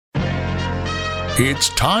It's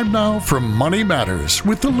time now for Money Matters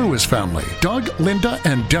with the Lewis family. Doug, Linda,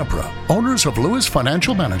 and Deborah, owners of Lewis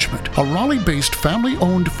Financial Management, a Raleigh-based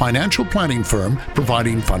family-owned financial planning firm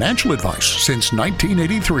providing financial advice since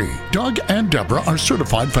 1983. Doug and Deborah are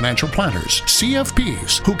certified financial planners,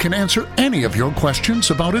 CFPs, who can answer any of your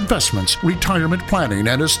questions about investments, retirement planning,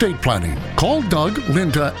 and estate planning. Call Doug,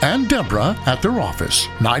 Linda, and Deborah at their office,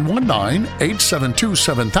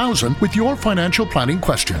 919-872-7000, with your financial planning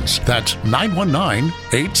questions. That's 919-872-7000.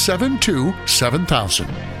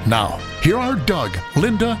 Now, here are Doug,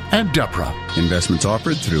 Linda, and Deborah. Investments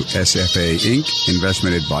offered through SFA Inc.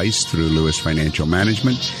 Investment advice through Lewis Financial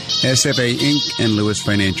Management. SFA Inc. and Lewis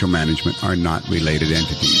Financial Management are not related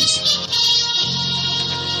entities.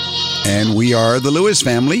 And we are the Lewis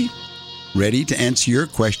family, ready to answer your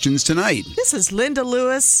questions tonight. This is Linda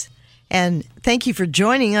Lewis, and thank you for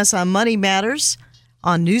joining us on Money Matters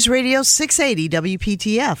on News Radio 680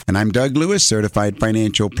 WPTF. And I'm Doug Lewis, certified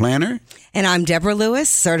financial planner. And I'm Deborah Lewis,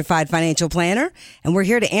 certified financial planner. And we're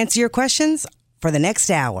here to answer your questions for the next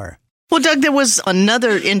hour. Well, Doug, there was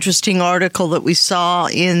another interesting article that we saw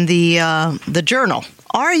in the journal.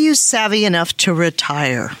 Are you savvy enough to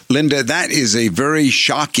retire? Linda, that is a very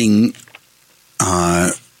shocking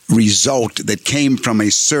result that came from a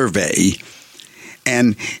survey.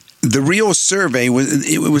 And the real survey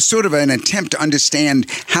was sort of an attempt to understand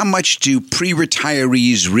how much do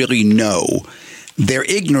pre-retirees really know. Their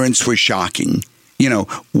ignorance was shocking. You know,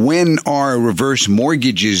 when are reverse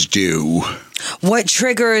mortgages due? What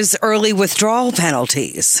triggers early withdrawal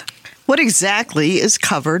penalties? What exactly is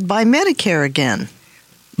covered by Medicare again?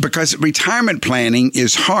 Because retirement planning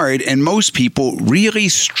is hard and most people really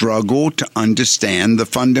struggle to understand the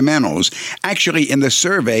fundamentals. Actually, in the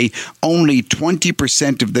survey, only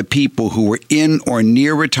 20% of the people who were in or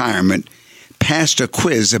near retirement passed a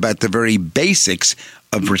quiz about the very basics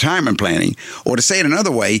of retirement planning. Or to say it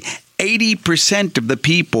another way, 80% of the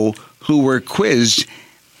people who were quizzed,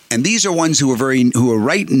 and these are ones who were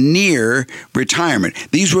right near retirement.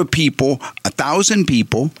 These were people, 1,000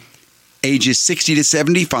 people, ages 60 to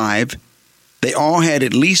 75, they all had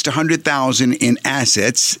at least $100,000 in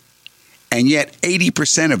assets, and yet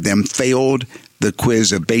 80% of them failed the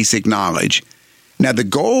quiz of basic knowledge. Now, the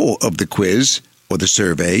goal of the quiz or the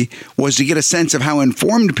survey was to get a sense of how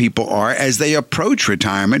informed people are as they approach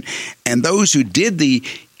retirement, and those who did the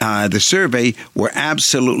survey were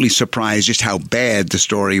absolutely surprised just how bad the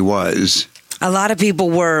story was. A lot of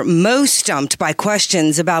people were most stumped by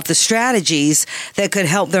questions about the strategies that could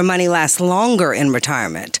help their money last longer in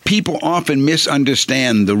retirement. People often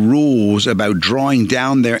misunderstand the rules about drawing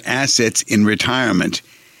down their assets in retirement.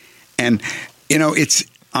 And, you know, it's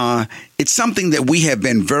something that we have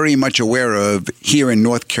been very much aware of here in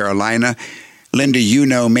North Carolina. Linda, you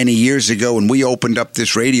know, many years ago when we opened up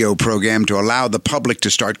this radio program to allow the public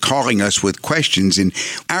to start calling us with questions, and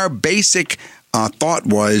our basic thought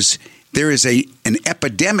was, there is an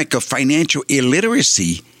epidemic of financial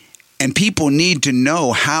illiteracy, and people need to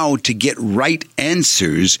know how to get right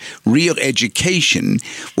answers, real education.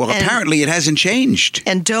 Well, apparently it hasn't changed.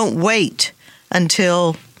 And don't wait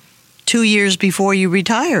until 2 years before you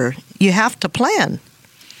retire. You have to plan.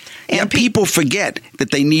 And people forget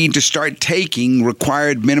that they need to start taking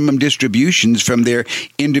required minimum distributions from their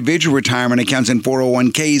individual retirement accounts and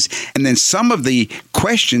 401ks. And then some of the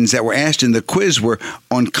questions that were asked in the quiz were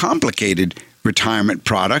on complicated retirement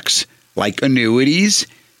products like annuities.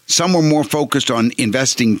 Some were more focused on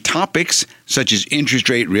investing topics such as interest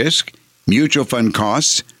rate risk, mutual fund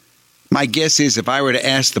costs. My guess is if I were to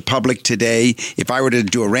ask the public today, if I were to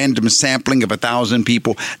do a random sampling of 1,000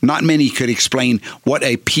 people, not many could explain what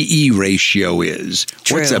a PE ratio is.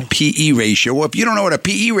 True. What's a PE ratio? Well, if you don't know what a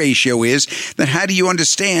PE ratio is, then how do you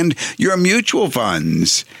understand your mutual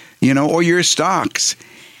funds, or your stocks?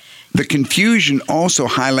 The confusion also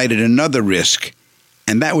highlighted another risk,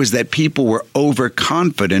 and that was that people were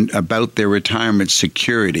overconfident about their retirement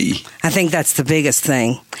security. I think that's the biggest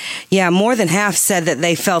thing. Yeah, more than half said that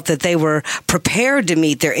they felt that they were prepared to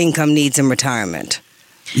meet their income needs in retirement.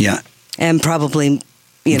 Yeah. And probably,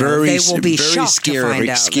 they will be shocked to find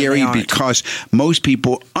out scary because most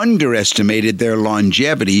people underestimated their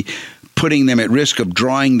longevity, putting them at risk of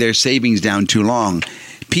drawing their savings down too long.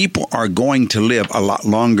 People are going to live a lot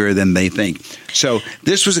longer than they think. So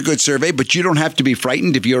this was a good survey, but you don't have to be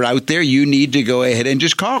frightened. If you're out there, you need to go ahead and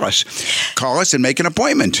just call us. Call us and make an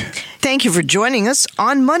appointment. Thank you for joining us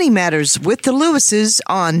on Money Matters with the Lewises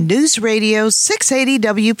on News Radio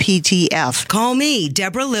 680 WPTF. Call me,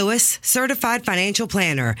 Deborah Lewis, certified financial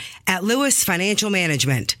planner at Lewis Financial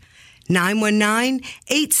Management.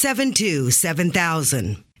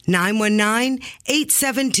 919-872-7000.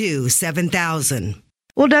 919-872-7000.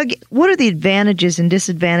 Well, Doug, what are the advantages and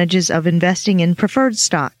disadvantages of investing in preferred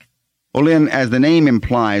stock? Well, Lynn, as the name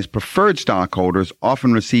implies, preferred stockholders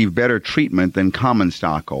often receive better treatment than common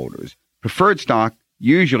stockholders. Preferred stock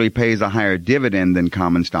usually pays a higher dividend than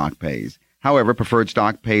common stock pays. However, preferred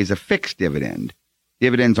stock pays a fixed dividend.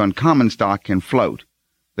 Dividends on common stock can float.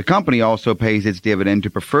 The company also pays its dividend to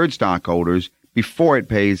preferred stockholders before it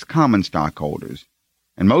pays common stockholders.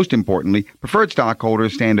 And most importantly, preferred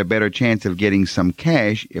stockholders stand a better chance of getting some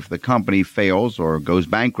cash if the company fails or goes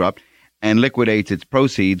bankrupt and liquidates its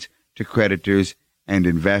proceeds to creditors and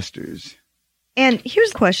investors. And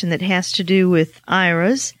here's a question that has to do with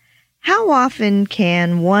IRAs. How often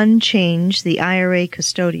can one change the IRA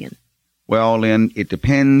custodian? Well, Lynn, it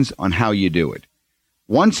depends on how you do it.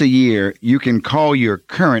 Once a year, you can call your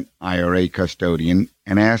current IRA custodian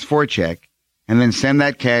and ask for a check, and then send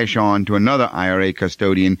that cash on to another IRA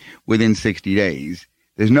custodian within 60 days.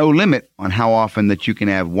 There's no limit on how often that you can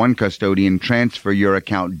have one custodian transfer your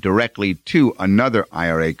account directly to another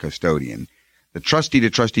IRA custodian. The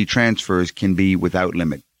trustee-to-trustee transfers can be without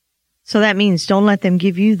limit. So that means don't let them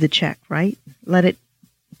give you the check, right? Let it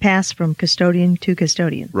pass from custodian to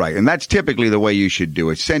custodian. Right, and that's typically the way you should do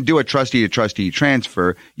it. Do a trustee-to-trustee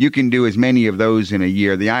transfer. You can do as many of those in a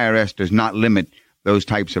year. The IRS does not limit those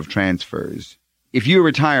types of transfers. If you're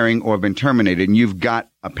retiring or have been terminated and you've got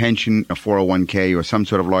a pension, a 401k, or some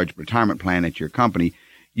sort of large retirement plan at your company,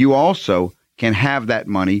 you also can have that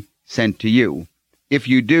money sent to you. If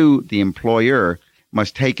you do, the employer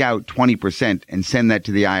must take out 20% and send that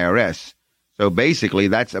to the IRS. So basically,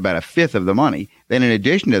 that's about a fifth of the money. Then in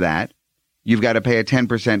addition to that, you've got to pay a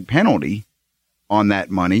 10% penalty on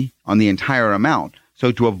that money, on the entire amount.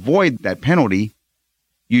 So to avoid that penalty,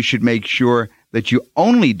 you should make sure that you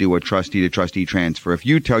only do a trustee-to-trustee transfer. If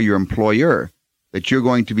you tell your employer that you're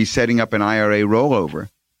going to be setting up an IRA rollover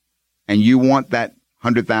and you want that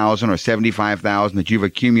 $100,000 or $75,000 that you've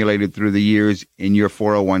accumulated through the years in your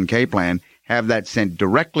 401k plan, have that sent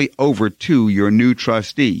directly over to your new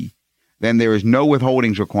trustee, then there is no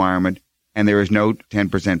withholdings requirement and there is no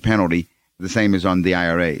 10% penalty, the same as on the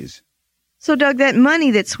IRAs. So, Doug, that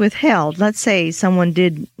money that's withheld, let's say someone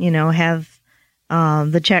did, have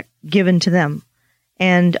the check given to them,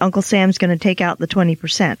 and Uncle Sam's going to take out the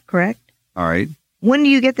 20%, correct? All right. When do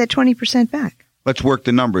you get that 20% back? Let's work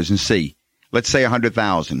the numbers and see. Let's say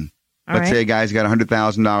 $100,000. Let's say a guy's got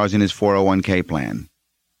 $100,000 in his 401k plan.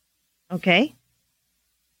 Okay.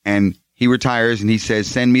 And he retires and he says,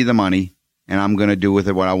 send me the money and I'm going to do with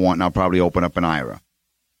it what I want, and I'll probably open up an IRA.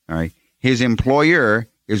 All right. His employer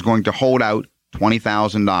is going to hold out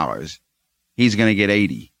 $20,000. He's going to get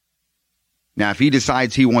 $80,000. Now, if he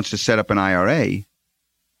decides he wants to set up an IRA,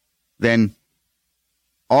 then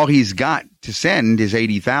all he's got to send is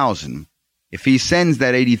 $80,000. If he sends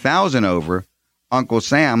that $80,000 over, Uncle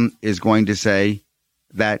Sam is going to say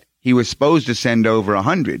that he was supposed to send over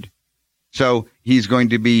 $100,000. So he's going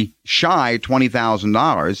to be shy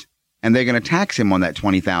 $20,000, and they're going to tax him on that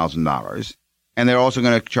 $20,000. And they're also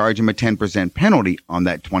going to charge him a 10% penalty on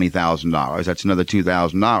that $20,000. That's another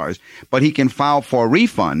 $2,000. But he can file for a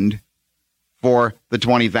refund for the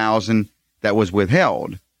 $20,000 that was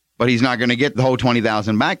withheld. But he's not going to get the whole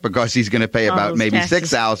 $20,000 back because he's going to pay about maybe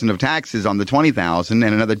 $6,000 of taxes on the $20,000 and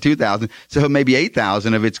another $2,000. So maybe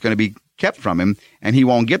 $8,000 of it's going to be kept from him, and he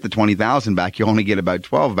won't get the $20,000 back. He'll only get about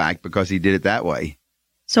 $12,000 back because he did it that way.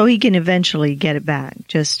 So he can eventually get it back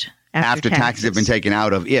just after taxes have been taken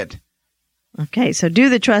out of it. Okay, so do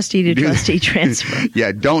the trustee-to-trustee transfer.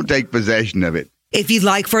 Yeah, don't take possession of it. If you'd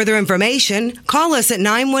like further information, call us at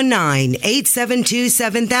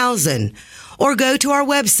 919-872-7000 or go to our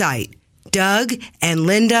website,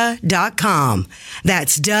 DougAndLinda.com.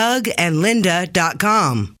 That's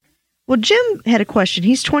DougAndLinda.com. Well, Jim had a question.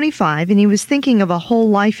 He's 25, and he was thinking of a whole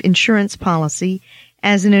life insurance policy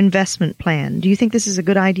as an investment plan. Do you think this is a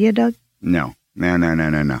good idea, Doug? No.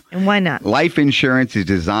 And why not? Life insurance is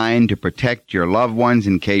designed to protect your loved ones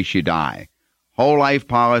in case you die. Whole life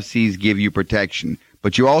policies give you protection,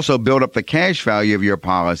 but you also build up the cash value of your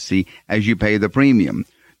policy as you pay the premium.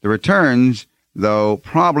 The returns, though,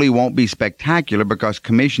 probably won't be spectacular because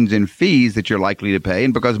commissions and fees that you're likely to pay,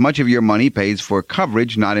 and because much of your money pays for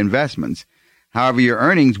coverage, not investments. However, your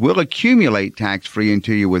earnings will accumulate tax-free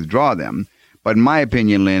until you withdraw them. But in my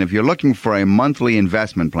opinion, Lynn, if you're looking for a monthly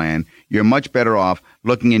investment plan, you're much better off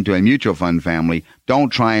looking into a mutual fund family.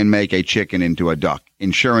 Don't try and make a chicken into a duck.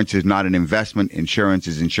 Insurance is not an investment. Insurance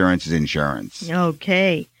is insurance.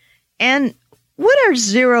 Okay. And what are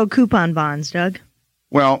zero coupon bonds, Doug?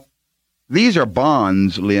 Well, these are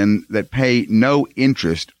bonds, Lynn, that pay no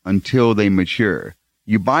interest until they mature.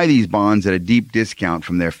 You buy these bonds at a deep discount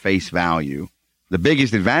from their face value. The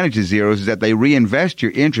biggest advantage of zeros is that they reinvest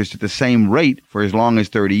your interest at the same rate for as long as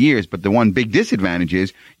 30 years. But the one big disadvantage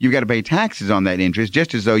is you've got to pay taxes on that interest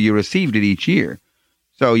just as though you received it each year.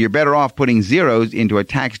 So you're better off putting zeros into a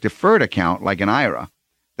tax-deferred account like an IRA.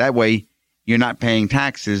 That way, you're not paying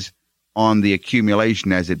taxes on the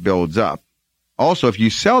accumulation as it builds up. Also, if you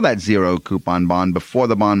sell that zero coupon bond before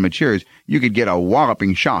the bond matures, you could get a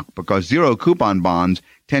walloping shock because zero coupon bonds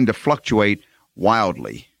tend to fluctuate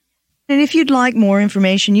wildly. And if you'd like more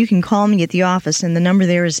information, you can call me at the office, and the number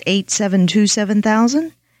there is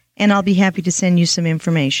 872-7000, and I'll be happy to send you some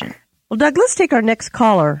information. Well, Doug, let's take our next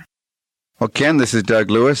caller. Well, Ken, this is Doug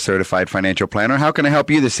Lewis, Certified Financial Planner. How can I help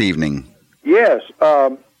you this evening? Yes,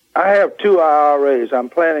 I have 2 IRAs. I'm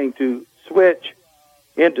planning to switch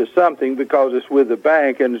into something because it's with the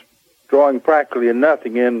bank and it's drawing practically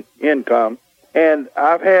nothing in income. And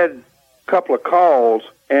I've had a couple of calls,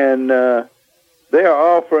 and they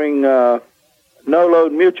are offering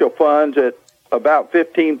no-load mutual funds at about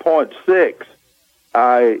 15.6.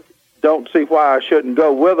 I don't see why I shouldn't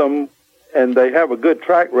go with them, and they have a good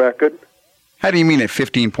track record. How do you mean at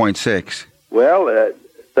 15.6? Well,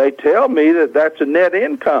 they tell me that that's a net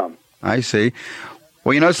income. I see.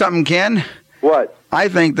 Well, you know something, Ken? What? I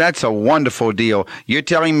think that's a wonderful deal. You're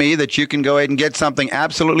telling me that you can go ahead and get something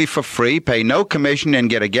absolutely for free, pay no commission,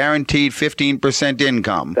 and get a guaranteed 15%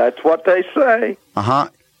 income. That's what they say. Uh-huh.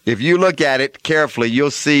 If you look at it carefully,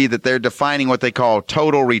 you'll see that they're defining what they call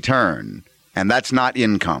total return, and that's not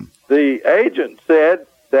income. The agent said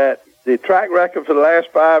that the track record for the last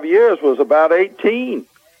 5 years was about 18.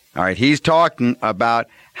 All right, he's talking about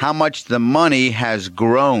how much the money has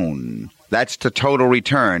grown. That's the total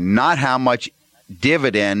return, not how much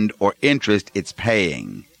dividend or interest it's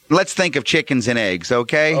paying. Let's think of chickens and eggs,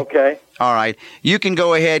 okay? Okay. All right. You can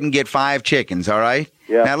go ahead and get 5 chickens, all right?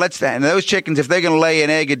 Yeah. Now, and those chickens, if they're going to lay an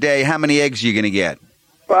egg a day, how many eggs are you going to get?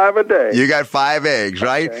 5 a day. You got 5 eggs,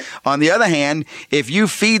 right? Okay. On the other hand, if you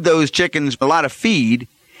feed those chickens a lot of feed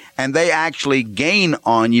and they actually gain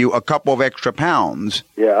on you a couple of extra pounds,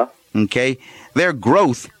 Yeah. okay, their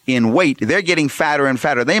growth in weight, they're getting fatter and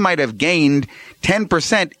fatter. They might have gained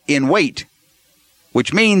 10% in weight,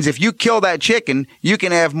 which means if you kill that chicken, you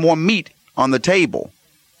can have more meat on the table.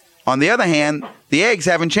 On the other hand, the eggs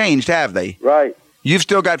haven't changed, have they? Right. You've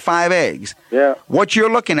still got 5 eggs. Yeah. What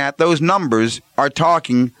you're looking at, those numbers are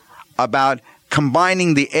talking about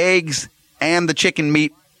combining the eggs and the chicken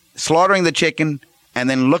meat, slaughtering the chicken, and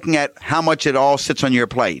then looking at how much it all sits on your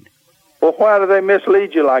plate. Well, why do they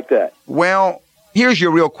mislead you like that? Well, here's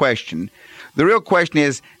your real question. The real question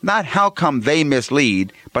is not how come they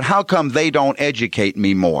mislead, but how come they don't educate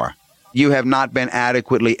me more? You have not been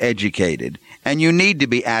adequately educated, and you need to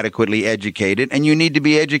be adequately educated, and you need to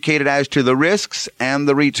be educated as to the risks and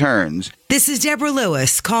the returns. This is Deborah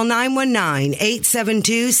Lewis. Call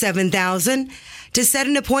 919-872-7000 to set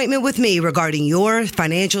an appointment with me regarding your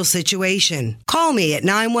financial situation. Call me at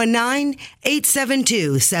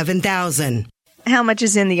 919-872-7000. How much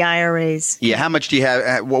is in the IRAs? Yeah, how much do you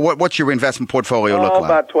have? What's your investment portfolio look like?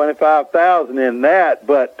 About $25,000 in that,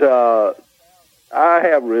 but I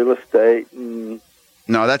have real estate and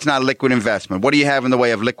No, that's not a liquid investment. What do you have in the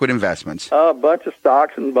way of liquid investments? a bunch of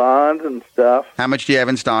stocks and bonds and stuff. How much do you have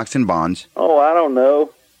in stocks and bonds? Oh, I don't know.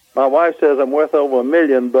 My wife says I'm worth over $1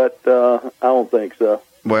 million, but I don't think so.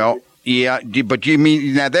 Well, yeah, but you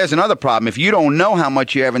mean, now there's another problem. If you don't know how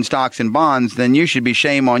much you have in stocks and bonds, then you should be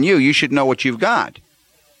shame on you. You should know what you've got.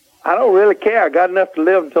 I don't really care. I got enough to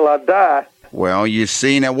live until I die. Well, you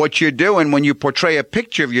see, now what you're doing when you portray a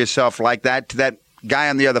picture of yourself like that to that guy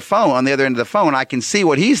on the other end of the phone, I can see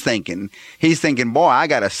what he's thinking. He's thinking, boy, I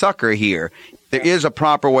got a sucker here. There is a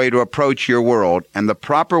proper way to approach your world, and the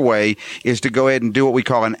proper way is to go ahead and do what we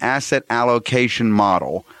call an asset allocation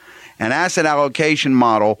model. An asset allocation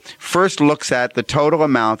model first looks at the total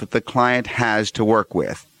amount that the client has to work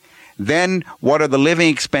with. Then, what are the living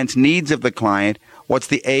expense needs of the client? What's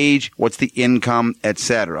the age? What's the income,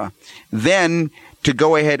 etc.? Then, to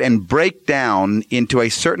go ahead and break down into a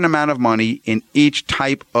certain amount of money in each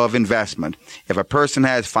type of investment. If a person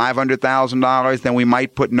has $500,000, then we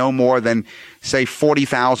might put no more than, say,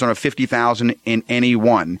 $40,000 or $50,000 in any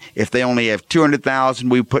one. If they only have $200,000,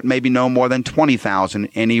 we put maybe no more than $20,000 in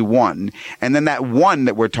any one. And then that one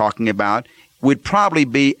that we're talking about would probably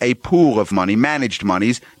be a pool of money, managed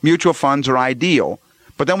monies. Mutual funds are ideal.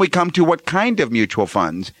 But then we come to what kind of mutual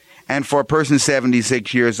funds. And for a person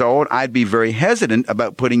 76 years old, I'd be very hesitant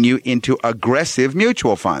about putting you into aggressive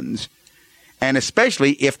mutual funds. And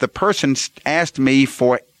especially if the person asked me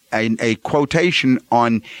for a quotation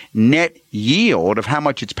on net yield of how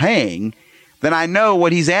much it's paying, then I know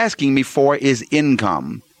what he's asking me for is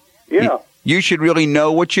income. Yeah. You should really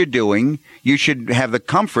know what you're doing. You should have the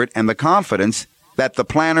comfort and the confidence that the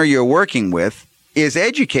planner you're working with is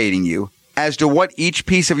educating you as to what each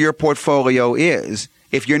piece of your portfolio is.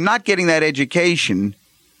 If you're not getting that education,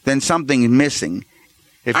 then something is missing.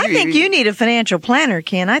 I think you need a financial planner,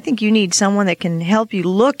 Ken. I think you need someone that can help you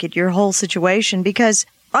look at your whole situation, because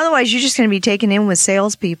otherwise you're just going to be taken in with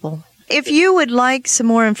salespeople. If you would like some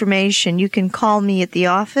more information, you can call me at the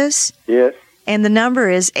office. Yes. And the number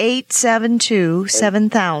is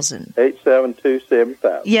 872-7000.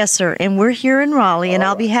 872-7000. Yes, sir. And we're here in Raleigh, and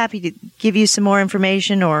I'll be happy to give you some more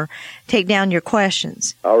information or take down your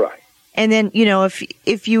questions. All right. And then, you know,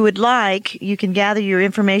 if you would like, you can gather your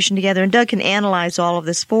information together, and Doug can analyze all of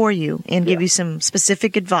this for you and give you some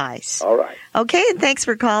specific advice. All right. Okay, and thanks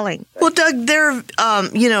for calling. Well, Doug,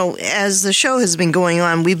 as the show has been going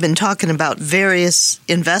on, we've been talking about various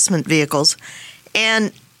investment vehicles,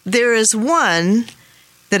 and there is one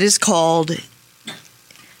that is called,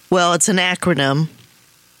 well, it's an acronym,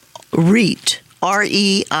 REIT,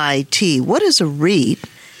 R-E-I-T. What is a REIT,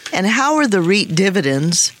 and how are the REIT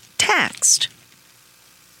dividends taxed?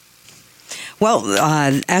 Well,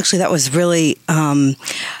 actually, that was really a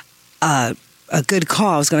good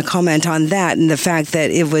call. I was going to comment on that and the fact that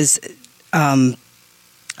it was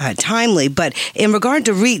timely. But in regard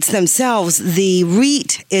to REITs themselves, the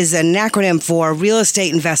REIT is an acronym for Real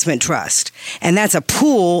Estate Investment Trust. And that's a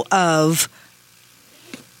pool of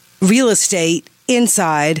real estate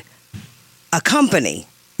inside a company.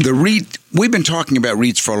 The REIT, we've been talking about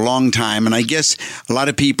REITs for a long time, and I guess a lot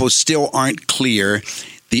of people still aren't clear.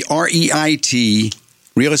 The REIT,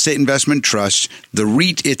 Real Estate Investment Trust, the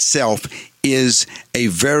REIT itself is a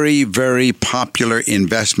very, very popular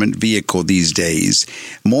investment vehicle these days.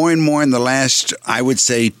 More and more in the last, I would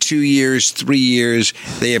say, 2 years, 3 years,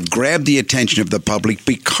 they have grabbed the attention of the public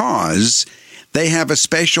because they have a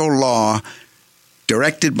special law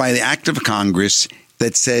directed by the Act of Congress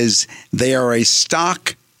that says they are a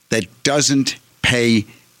stock that doesn't pay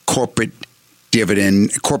corporate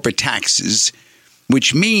taxes,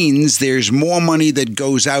 which means there's more money that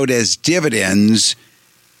goes out as dividends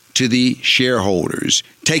to the shareholders.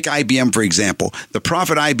 Take IBM, for example. The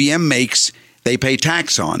profit IBM makes, they pay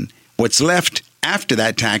tax on. What's left after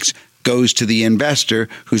that tax goes to the investor,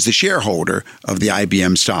 who's the shareholder of the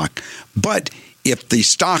IBM stock. But if the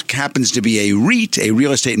stock happens to be a REIT, a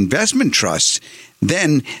real estate investment trust,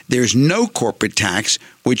 then there's no corporate tax,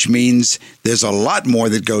 which means there's a lot more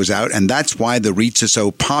that goes out, and that's why the REITs are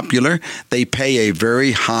so popular. They pay a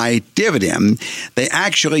very high dividend. They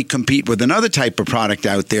actually compete with another type of product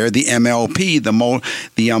out there, the MLP, the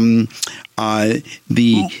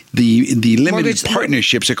limited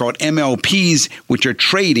partnerships are called MLPs, which are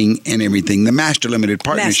trading and everything, the master limited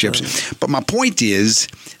partnerships. But my point is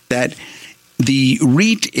that the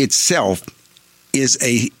REIT itself is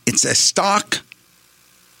it's a stock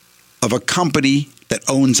of a company that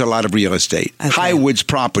owns a lot of real estate. Okay. Highwoods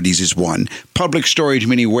Properties is one. Public Storage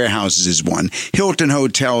Mini Warehouses is one. Hilton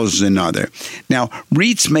Hotels is another. Now,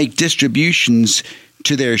 REITs make distributions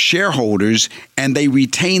to their shareholders, and they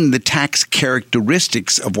retain the tax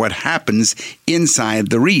characteristics of what happens inside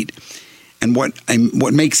the REIT. And what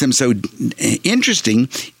makes them so interesting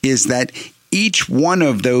is that each one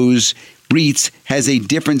of those REITs has a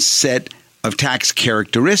different set of tax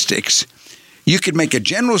characteristics. You could make a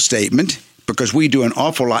general statement, because we do an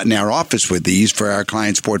awful lot in our office with these for our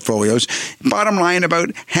clients' portfolios. Bottom line,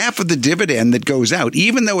 about half of the dividend that goes out,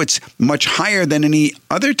 even though it's much higher than any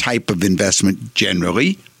other type of investment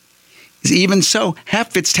generally, even so,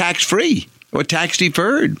 half it's tax-free or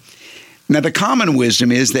tax-deferred. Now, the common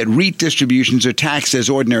wisdom is that REIT distributions are taxed as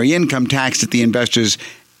ordinary income, taxed at the investor's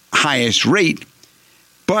highest rate.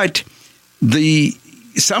 But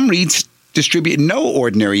some REITs distribute no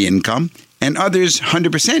ordinary income, and others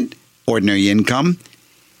 100% ordinary income.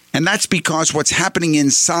 And that's because what's happening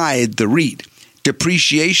inside the REIT,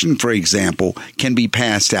 depreciation, for example, can be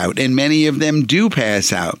passed out, and many of them do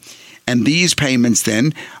pass out. And these payments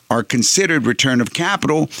then are considered return of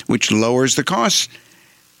capital, which lowers the cost.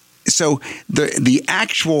 So the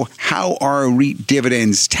actual how are REIT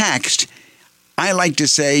dividends taxed, I like to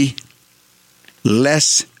say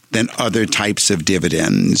less than other types of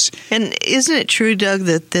dividends. And isn't it true, Doug,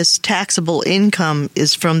 that this taxable income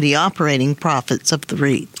is from the operating profits of the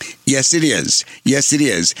REIT? Yes, it is. Yes, it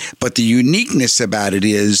is. But the uniqueness about it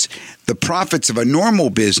is the profits of a normal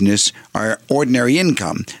business are ordinary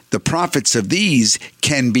income. The profits of these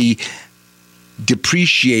can be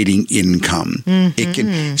depreciating income.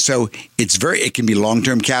 Mm-hmm. It can be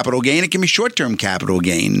long-term capital gain. It can be short-term capital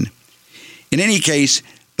gain. In any case,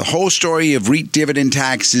 The whole story of REIT dividend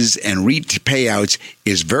taxes and REIT payouts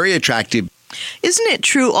is very attractive. Isn't it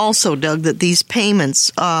true also, Doug, that these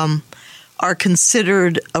payments are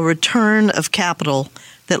considered a return of capital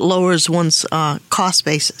that lowers one's cost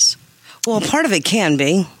basis? Well, part of it can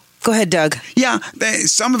be. Go ahead, Doug. Yeah,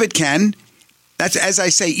 some of it can. That's, as I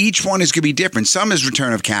say, each one is going to be different. Some is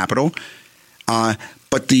return of capital.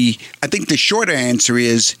 But I think the shorter answer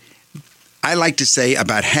is, I like to say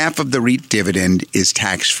about half of the REIT dividend is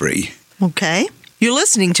tax-free. Okay. You're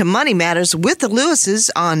listening to Money Matters with the Lewises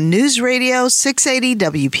on News Radio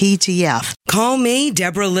 680 WPTF. Call me,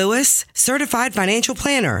 Deborah Lewis, certified financial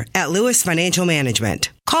planner at Lewis Financial Management.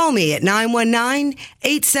 Call me at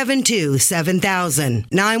 919-872-7000.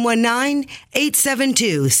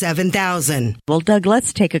 919-872-7000. Well, Doug,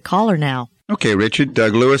 let's take a caller now. Okay, Richard.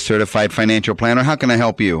 Doug Lewis, certified financial planner. How can I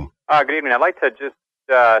help you? Good evening. I'd like to just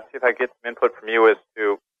see if I get some input from you as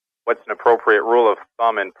to what's an appropriate rule of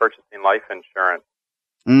thumb in purchasing life insurance.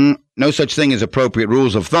 No such thing as appropriate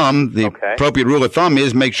rules of thumb. The appropriate rule of thumb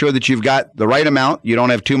is make sure that you've got the right amount. You don't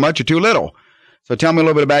have too much or too little. So tell me a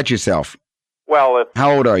little bit about yourself. Well,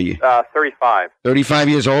 how old are you? 35. 35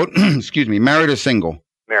 years old. Excuse me. Married or single?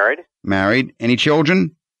 Married. Married. Any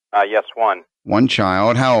children? Yes, one. One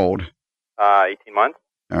child. How old? 18 months.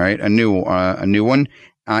 All right. A new one.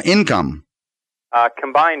 Income.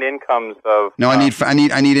 Combined incomes of. No, I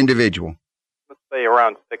need individual. Let's say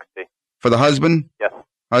around 60. For the husband? Yes.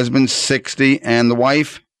 Husband 60, and the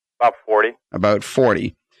wife? About 40. About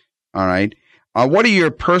 40. All right. What do your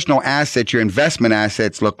personal assets, your investment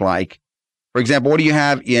assets look like? For example, what do you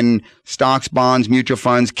have in stocks, bonds, mutual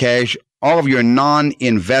funds, cash, all of your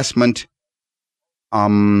non-investment,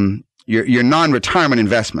 your non-retirement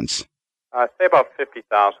investments? Say about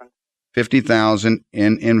 50,000. 50,000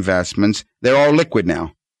 in investments. They're all liquid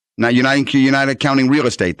now. Now you're not accounting real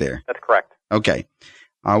estate there. That's correct. Okay.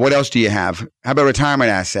 What else do you have? How about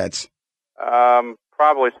retirement assets?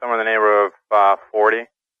 Probably somewhere in the neighborhood of 40.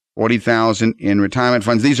 40,000 in retirement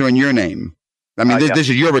funds. These are in your name. I mean, Yes. this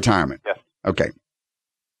is your retirement. Yes. Okay.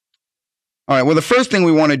 All right. Well, the first thing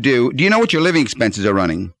we want to do you know what your living expenses are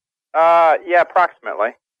running? Yeah, approximately.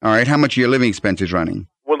 All right. How much are your living expenses running?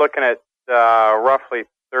 We're looking at roughly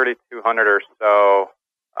 $3,200 or so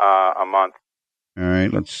a month. All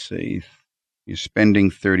right. Let's see. You're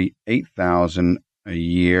spending $38,000 a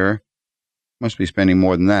year. Must be spending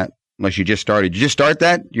more than that, unless you just started. Did you just start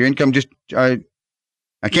that? Your income just.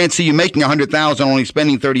 I can't see you making $100,000, only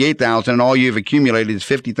spending $38,000, and all you've accumulated is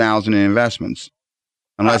 $50,000 in investments.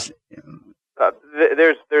 Unless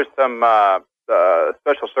there's some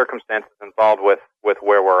special circumstances involved with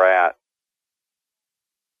where we're at.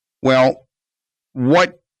 Well,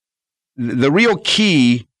 what the real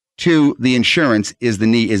key to the insurance is the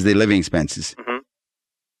living expenses. Mm-hmm.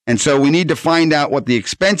 And so we need to find out what the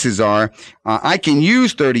expenses are. I can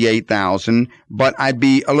use $38,000, but I'd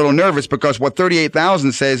be a little nervous because what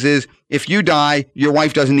 $38,000 says is if you die, your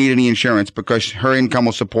wife doesn't need any insurance because her income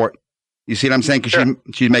will support. You see what I'm saying? Because Sure.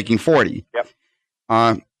 she's making 40. Yep.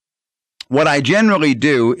 What I generally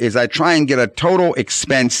do is I try and get a total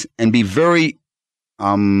expense and be very,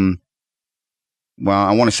 I want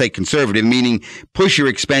to say conservative, meaning push your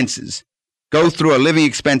expenses. Go through a living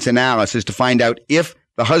expense analysis to find out if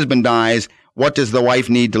the husband dies, what does the wife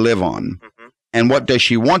need to live on? Mm-hmm. And what does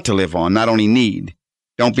she want to live on? Not only need.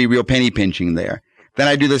 Don't be real penny pinching there. Then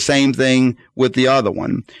I do the same thing with the other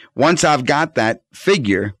one. Once I've got that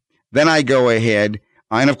figure, then I go ahead.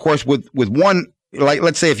 And of course, with one, like,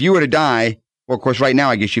 let's say if you were to die, well, of course, right now,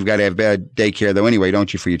 I guess you've got to have daycare though anyway,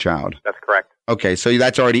 don't you, for your child? That's correct. Okay. So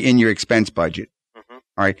that's already in your expense budget. Mm-hmm.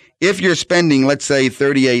 All right. If you're spending, let's say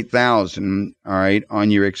 $38,000, all right,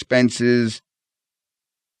 on your expenses,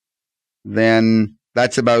 then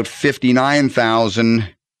that's about $59,000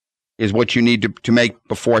 is what you need to make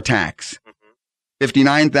before tax. Mm-hmm.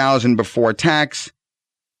 $59,000 before tax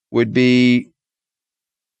would be,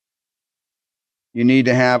 you need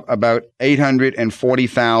to have about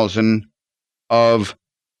 $840,000 of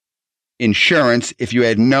insurance if you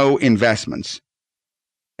had no investments.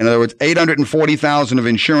 In other words, $840,000 of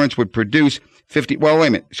insurance would produce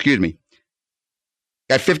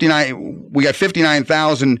we got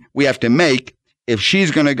 59,000 we have to make. If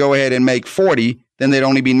she's going to go ahead and make 40, then there'd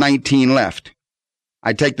only be 19 left.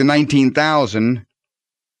 I take the 19,000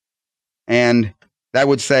 and that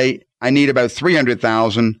would say I need about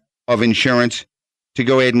 300,000 of insurance to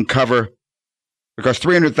go ahead and cover, because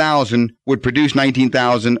 300,000 would produce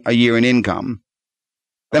 19,000 a year in income.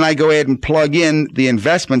 Then I go ahead and plug in the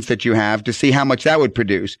investments that you have to see how much that would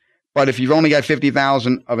produce. But if you've only got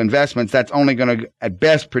 50,000 of investments, that's only going to, at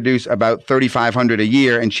best, produce about 3,500 a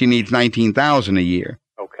year, and she needs 19,000 a year.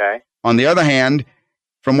 Okay. Okay. On the other hand,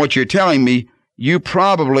 from what you're telling me, you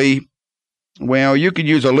probably, well, you could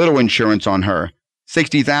use a little insurance on her.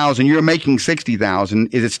 $60,000. You're making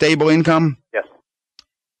 $60,000. Is it stable income? Yes.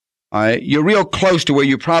 You're real close to where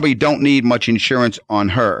you probably don't need much insurance on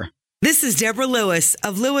her. This is Deborah Lewis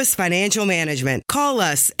of Lewis Financial Management. Call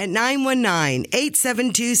us at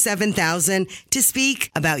 919-872-7000 to speak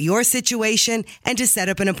about your situation and to set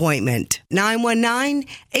up an appointment.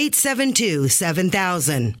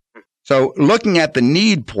 919-872-7000. So looking at the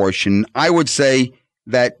need portion, I would say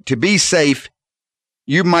that to be safe,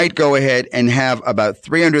 you might go ahead and have about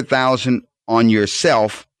 $300,000 on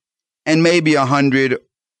yourself and maybe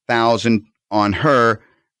 $100,000 on her.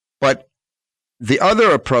 But the other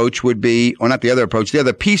approach would be, or not the other approach, the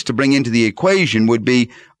other piece to bring into the equation would be,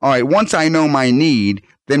 all right, once I know my need,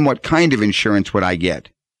 then what kind of insurance would I get?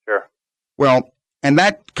 Sure. Well, and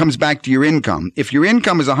that comes back to your income. If your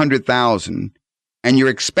income is $100,000 and your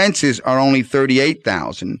expenses are only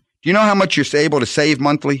 $38,000, do you know how much you're able to save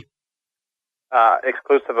monthly?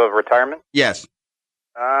 Exclusive of retirement? Yes.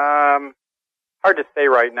 Hard to say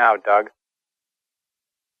right now, Doug.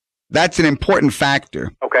 That's an important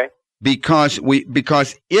factor. Okay. Because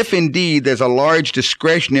if indeed there's a large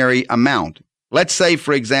discretionary amount, let's say,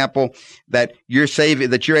 for example, that you're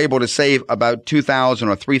able to save about $2,000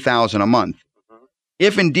 or $3,000 a month. Mm-hmm.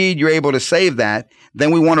 If indeed you're able to save that, then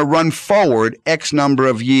we want to run forward X number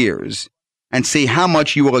of years and see how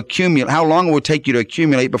much you will accumulate, how long it will take you to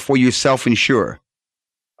accumulate before you self-insure.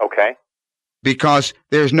 Okay. Because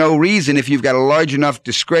there's no reason, if you've got a large enough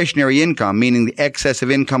discretionary income, meaning the excess of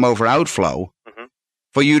income over outflow,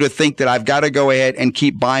 for you to think that I've got to go ahead and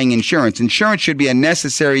keep buying insurance. Insurance should be a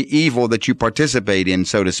necessary evil that you participate in,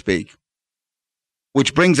 so to speak.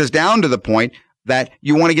 Which brings us down to the point that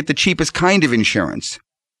you want to get the cheapest kind of insurance.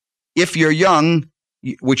 If you're young,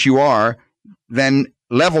 which you are, then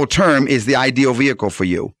level term is the ideal vehicle for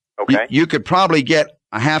you. Okay. You could probably get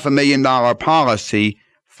a $500,000 policy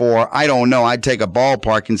for, I don't know, I'd take a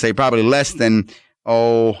ballpark and say probably less than,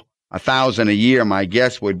 $1,000 a year. My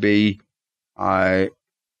guess would be,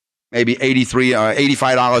 maybe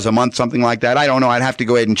 $85 a month, something like that. I don't know. I'd have to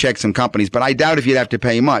go ahead and check some companies, but I doubt if you'd have to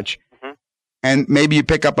pay much. Mm-hmm. And maybe you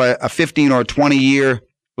pick up a 15 or 20 year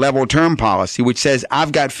level term policy, which says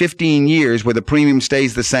I've got 15 years where the premium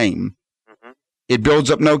stays the same. Mm-hmm. It builds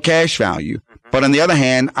up no cash value. Mm-hmm. But on the other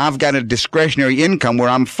hand, I've got a discretionary income where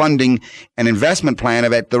I'm funding an investment plan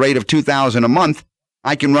at the rate of $2,000 a month.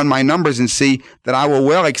 I can run my numbers and see that I will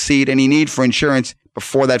well exceed any need for insurance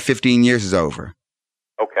before that 15 years is over.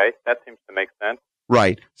 Okay, that seems to make sense.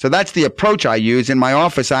 Right. So that's the approach I use. In my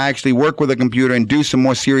office, I actually work with a computer and do some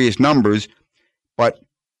more serious numbers. But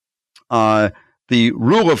the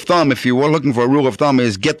rule of thumb, if you were looking for a rule of thumb,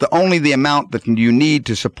 is get only the amount that you need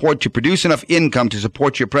to produce enough income to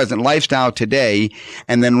support your present lifestyle today,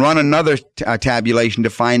 and then run another tabulation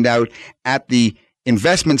to find out at the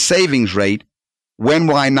investment savings rate, when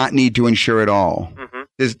will I not need to insure at all? Mm-hmm.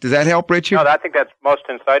 Does that help, Richard? No, I think that's most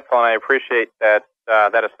insightful, and I appreciate that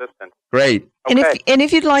assistance. Great. Okay. And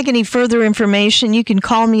if you'd like any further information, you can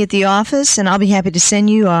call me at the office, and I'll be happy to send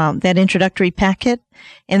you that introductory packet.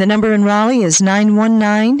 And the number in Raleigh is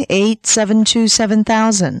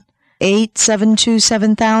 919-872-7000.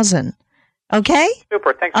 872-7000. Okay?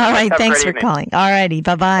 Super. Thanks. All right. Thanks for calling. All righty.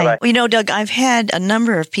 Bye-bye. Bye-bye. Well, you know, Doug, I've had a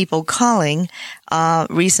number of people calling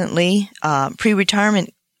recently,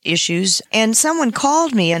 pre-retirement issues, and someone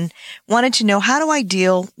called me and wanted to know, how do I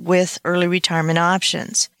deal with early retirement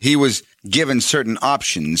options? He was given certain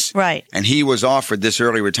options. Right. And he was offered this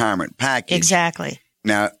early retirement package. Exactly.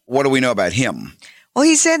 Now, what do we know about him? Well,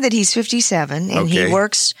 he said that he's 57 and Okay. he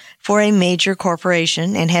works for a major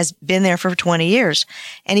corporation and has been there for 20 years.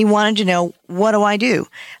 And he wanted to know, what do I do?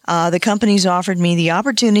 The company's offered me the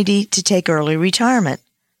opportunity to take early retirement.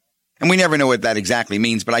 And we never know what that exactly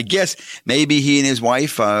means, but I guess maybe he and his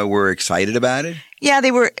wife were excited about it. Yeah,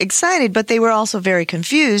 they were excited, but they were also very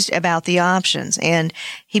confused about the options. And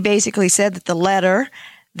he basically said that the letter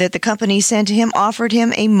that the company sent to him offered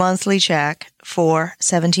him a monthly check for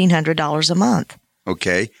 $1,700 a month.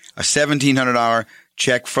 Okay. A $1,700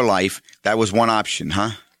 check for life. That was one option,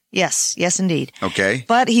 huh? Yes, indeed. Okay.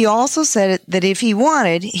 But he also said that if he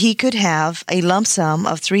wanted, he could have a lump sum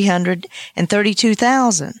of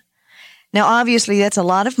 $332,000. Now, obviously, that's a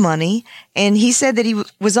lot of money, and he said that he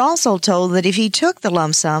was also told that if he took the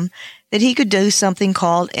lump sum, that he could do something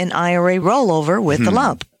called an IRA rollover with the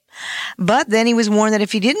lump. But then he was warned that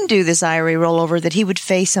if he didn't do this IRA rollover, that he would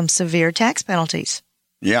face some severe tax penalties.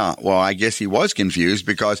 Yeah, well, I guess he was confused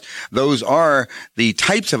because those are the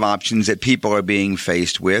types of options that people are being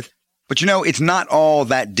faced with. But it's not all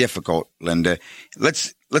that difficult, Linda.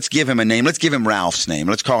 Let's give him a name. Let's give him Ralph's name.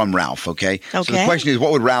 Let's call him Ralph, okay? So the question is,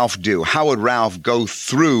 what would Ralph do? How would Ralph go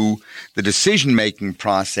through the decision-making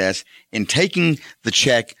process in taking the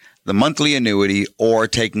check, the monthly annuity, or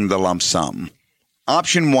taking the lump sum?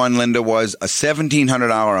 Option 1, Linda, was a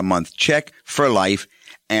 $1,700 a month check for life,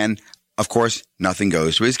 and, of course, nothing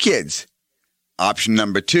goes to his kids. Option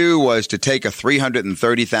number 2 was to take a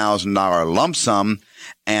 $330,000 lump sum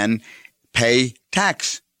and pay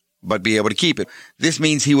tax, but be able to keep it. This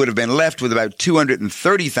means he would have been left with about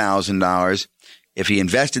 $230,000 if he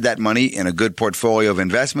invested that money in a good portfolio of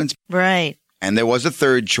investments. Right. And there was a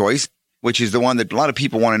third choice, which is the one that a lot of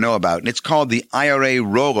people want to know about, and it's called the IRA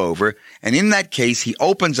rollover. And in that case, he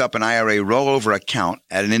opens up an IRA rollover account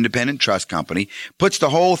at an independent trust company, puts the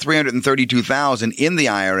whole $332,000 in the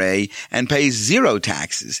IRA, and pays 0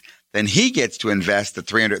 taxes. Then he gets to invest the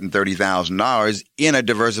 $330,000 in a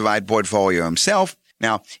diversified portfolio himself.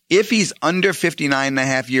 Now, if he's under 59 and a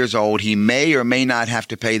half years old, he may or may not have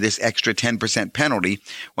to pay this extra 10% penalty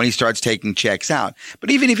when he starts taking checks out.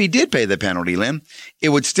 But even if he did pay the penalty, Lynn, it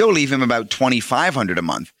would still leave him about $2,500 a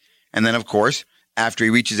month. And then, of course, after he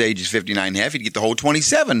reaches ages 59 and a half, he'd get the whole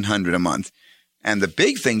 $2,700 a month. And the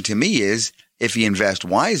big thing to me is, if he invests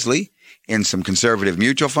wisely in some conservative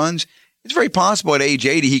mutual funds, it's very possible at age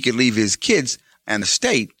 80 he could leave his kids an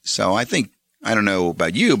estate. So I don't know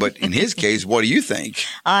about you, but in his case, what do you think?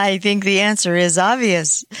 I think the answer is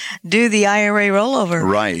obvious. Do the IRA rollover.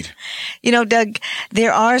 Right. Doug,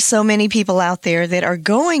 there are so many people out there that are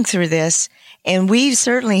going through this, and we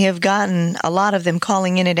certainly have gotten a lot of them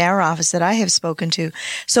calling in at our office that I have spoken to.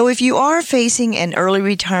 So if you are facing an early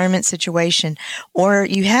retirement situation, or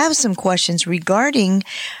you have some questions regarding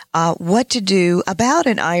what to do about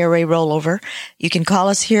an IRA rollover, you can call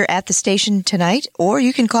us here at the station tonight, or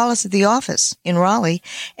you can call us at the office in Raleigh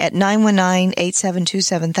at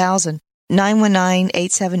 919-872-7000.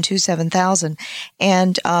 919-872-7000.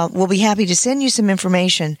 And we'll be happy to send you some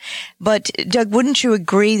information. But, Doug, wouldn't you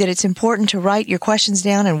agree that it's important to write your questions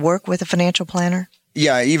down and work with a financial planner?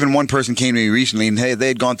 Yeah, even one person came to me recently, and they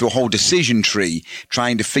had gone through a whole decision tree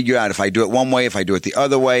trying to figure out if I do it one way, if I do it the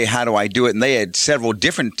other way, how do I do it? And they had several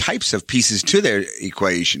different types of pieces to their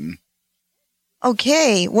equation.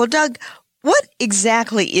 Okay. Well, Doug, what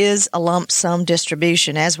exactly is a lump sum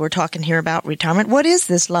distribution as we're talking here about retirement? What is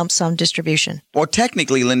this lump sum distribution? Well,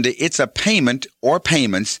 technically, Linda, it's a payment or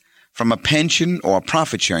payments from a pension or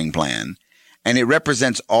profit sharing plan, and it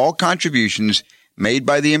represents all contributions made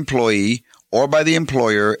by the employee or by the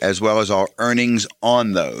employer, as well as all earnings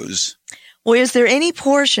on those. Well, is there any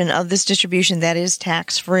portion of this distribution that is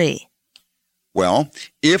tax-free? Well,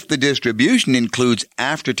 if the distribution includes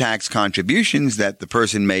after-tax contributions that the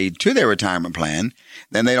person made to their retirement plan,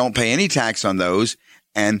 then they don't pay any tax on those,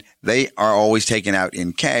 and they are always taken out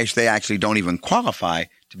in cash. They actually don't even qualify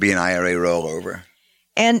to be an IRA rollover.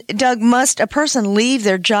 And, Doug, must a person leave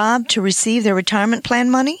their job to receive their retirement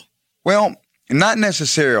plan money? Well, not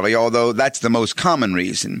necessarily, although that's the most common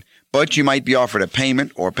reason. But you might be offered a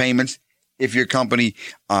payment or payments if your company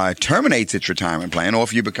terminates its retirement plan or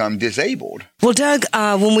if you become disabled. Well, Doug,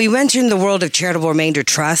 when we mention the world of charitable remainder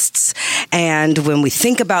trusts, and when we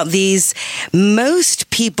think about these, most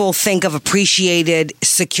people think of appreciated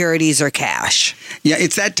securities or cash. Yeah,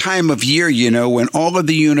 it's that time of year, when all of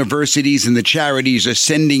the universities and the charities are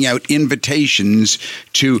sending out invitations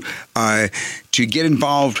to get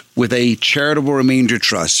involved with a charitable remainder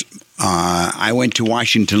trust. I went to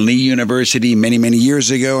Washington Lee University many, many years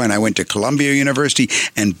ago, and I went to Columbia University,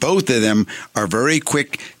 and both of them are very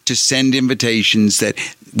quick to send invitations that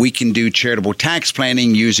we can do charitable tax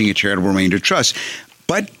planning using a charitable remainder trust.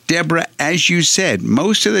 But, Deborah, as you said,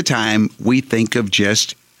 most of the time we think of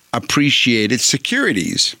just appreciated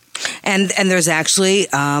securities. And there's actually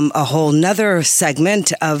a whole nother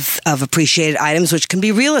segment of appreciated items, which can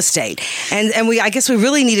be real estate. And I guess we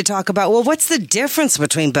really need to talk about, well, what's the difference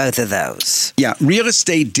between both of those? Yeah, real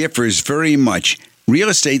estate differs very much. Real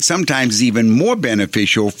estate sometimes is even more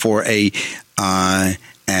beneficial for a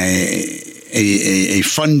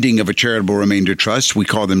funding of a charitable remainder trust. We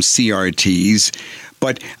call them CRTs.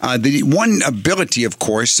 But the one ability, of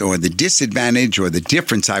course, or the disadvantage or the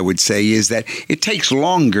difference, I would say, is that it takes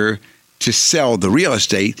longer to sell the real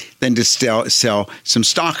estate than to sell some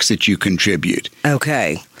stocks that you contribute.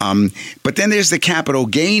 Okay. But then there's the capital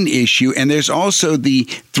gain issue, and there's also the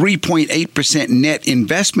 3.8% net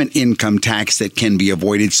investment income tax that can be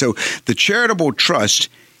avoided. So the charitable trust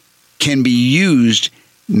can be used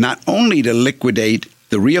not only to liquidate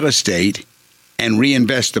the real estate and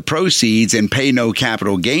reinvest the proceeds and pay no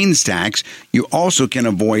capital gains tax, you also can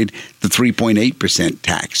avoid the 3.8%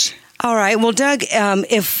 tax. All right. Well, Doug,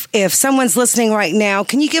 if someone's listening right now,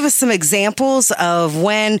 can you give us some examples of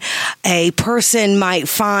when a person might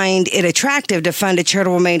find it attractive to fund a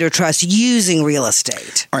charitable remainder trust using real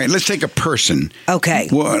estate? All right, let's take a person. Okay.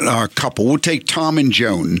 Well, a couple. We'll take Tom and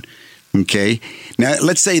Joan. Okay. Now,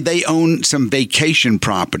 let's say they own some vacation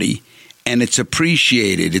property and it's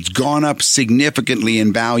appreciated. It's gone up significantly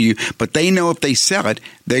in value, but they know if they sell it,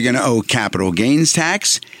 they're going to owe capital gains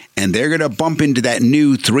tax, and they're going to bump into that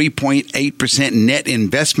new 3.8% net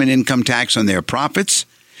investment income tax on their profits.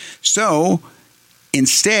 So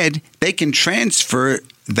instead, they can transfer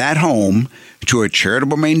that home to a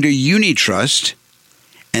charitable remainder uni trust,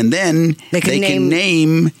 and then they can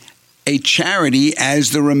name a charity as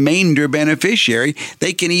the remainder beneficiary.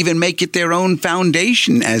 They can even make it their own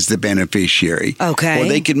foundation as the beneficiary. Okay. Or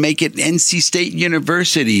they can make it NC State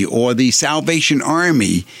University or the Salvation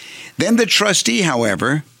Army. Then the trustee,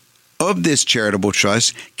 however, of this charitable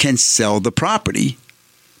trust can sell the property,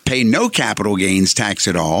 pay no capital gains tax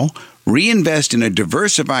at all, reinvest in a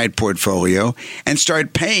diversified portfolio, and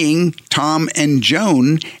start paying Tom and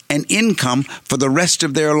Joan an income for the rest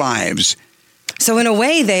of their lives. So in a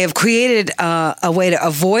way, they have created a way to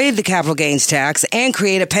avoid the capital gains tax and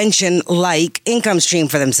create a pension-like income stream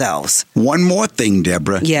for themselves. One more thing,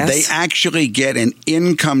 Deborah. Yes. They actually get an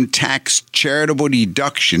income tax charitable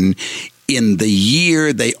deduction in the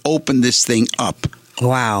year they open this thing up.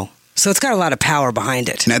 Wow. So it's got a lot of power behind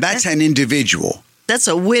it. Now, that's an individual. That's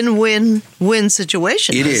a win-win-win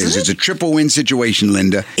situation. It is. It's a triple win situation,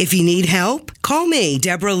 Linda. If you need help, call me,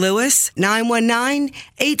 Deborah Lewis,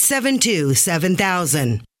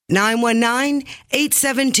 919-872-7000.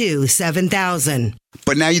 919-872-7000.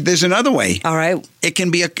 But now there's another way. All right.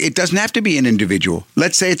 It doesn't have to be an individual.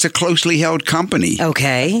 Let's say it's a closely held company.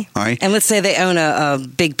 Okay. All right. And let's say they own a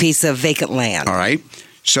big piece of vacant land. All right.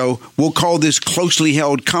 So we'll call this closely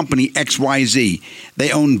held company XYZ. They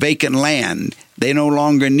own vacant land. They no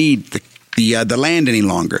longer need the land any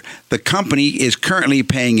longer. The company is currently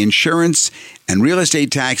paying insurance and real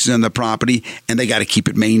estate taxes on the property, and they got to keep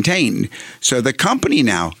it maintained. So the company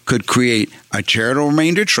now could create a charitable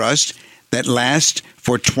remainder trust that lasts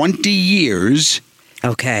for 20 years.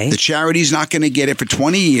 Okay. The charity's not going to get it for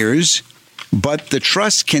 20 years, but the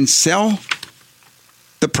trust can sell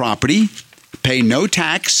the property, pay no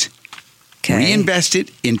tax, reinvest it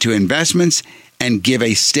into investments, and give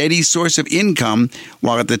a steady source of income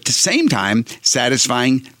while at the same time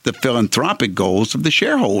satisfying the philanthropic goals of the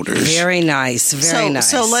shareholders. Very nice. Very nice.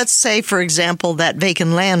 So let's say, for example, that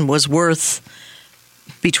vacant land was worth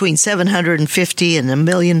between $750,000 and $1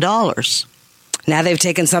 million. Now they've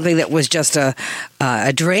taken something that was just a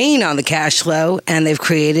drain on the cash flow, and they've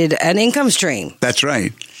created an income stream. That's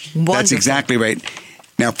right. Wonderful. That's exactly right.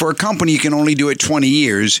 Now, for a company, you can only do it 20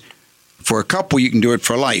 years. For a couple, you can do it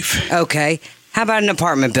for life. Okay. How about an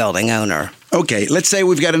apartment building owner? Okay, let's say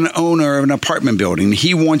we've got an owner of an apartment building.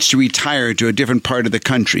 He wants to retire to a different part of the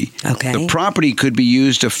country. Okay. The property could be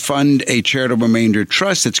used to fund a charitable remainder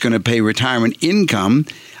trust that's going to pay retirement income,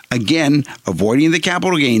 again, avoiding the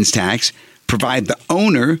capital gains tax, provide the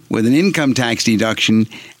owner with an income tax deduction,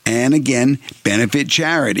 and again, benefit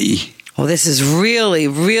charity. Well, this is really,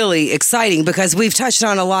 really exciting because we've touched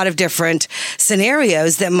on a lot of different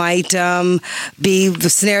scenarios that might be the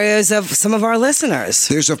scenarios of some of our listeners.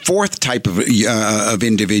 There's a fourth type of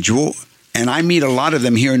individual, and I meet a lot of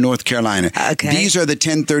them here in North Carolina. Okay. These are the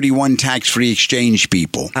 1031 tax-free exchange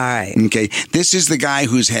people. All right. Okay. This is the guy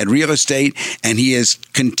who's had real estate, and he has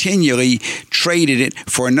continually traded it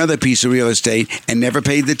for another piece of real estate and never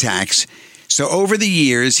paid the tax. So over the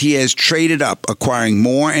years, he has traded up, acquiring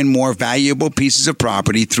more and more valuable pieces of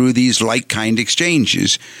property through these like-kind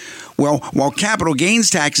exchanges. Well, while capital gains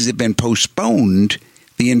taxes have been postponed,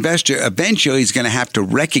 the investor eventually is going to have to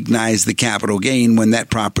recognize the capital gain when that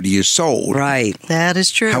property is sold. Right. That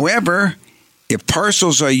is true. However, if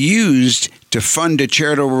parcels are used to fund a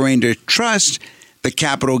charitable remainder trust, the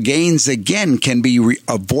capital gains again can be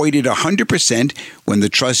avoided 100% when the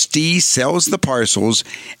trustee sells the parcels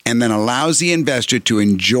and then allows the investor to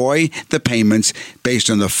enjoy the payments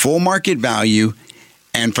based on the full market value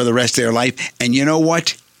and for the rest of their life. And you know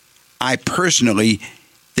what? I personally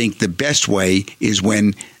think the best way is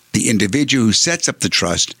when the individual who sets up the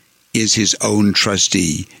trust is his own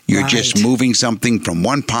trustee. You're just moving something from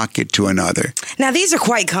one pocket to another. Now, these are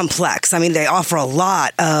quite complex. I mean, they offer a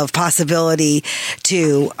lot of possibility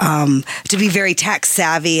to be very tax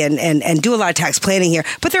savvy and do a lot of tax planning here,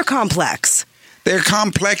 but they're complex. They're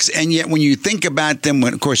complex, and yet when you think about them,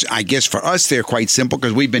 of course, I guess for us they're quite simple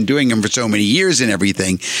because we've been doing them for so many years and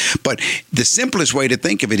everything. But the simplest way to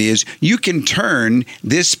think of it is you can turn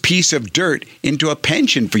this piece of dirt into a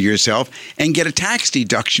pension for yourself and get a tax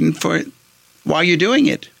deduction for it while you're doing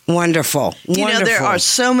it. Wonderful. You know, there are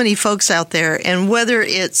so many folks out there, and whether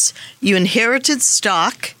it's you inherited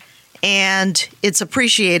stock and it's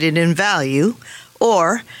appreciated in value,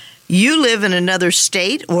 or you live in another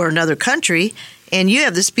state or another country and you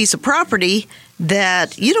have this piece of property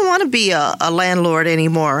that you don't want to be a landlord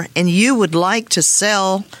anymore and you would like to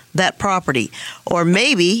sell that property. Or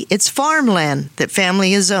maybe it's farmland that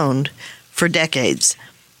family has owned for decades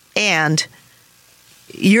and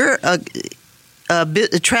you're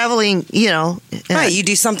traveling, Right, you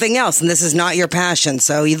do something else, and this is not your passion.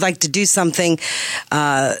 So you'd like to do something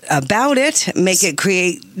about it, make it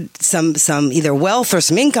create some either wealth or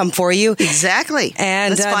some income for you. Exactly.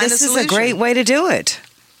 And this is a great way to do it.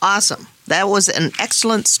 Awesome. That was an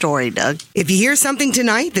excellent story, Doug. If you hear something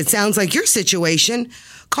tonight that sounds like your situation,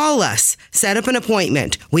 call us. Set up an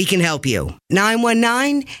appointment. We can help you.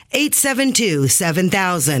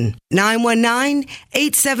 919-872-7000.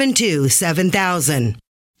 919-872-7000.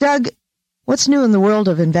 Doug, what's new in the world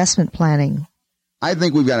of investment planning? I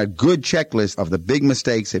think we've got a good checklist of the big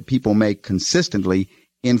mistakes that people make consistently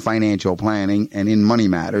in financial planning and in money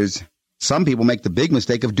matters. Some people make the big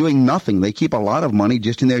mistake of doing nothing. They keep a lot of money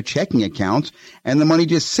just in their checking accounts, and the money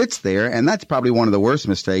just sits there, and that's probably one of the worst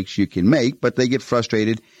mistakes you can make, but they get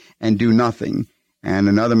frustrated and do nothing. And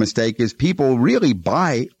another mistake is people really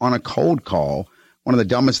buy on a cold call. One of the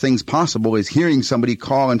dumbest things possible is hearing somebody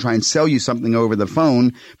call and try and sell you something over the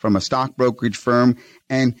phone from a stock brokerage firm,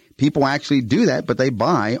 and people actually do that, but they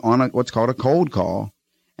buy on what's called a cold call.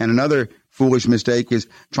 And another foolish mistake is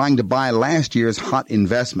trying to buy last year's hot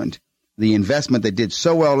investment. The investment that did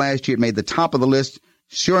so well last year, it made the top of the list.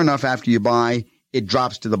 Sure enough, after you buy, it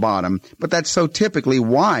drops to the bottom. But that's so typically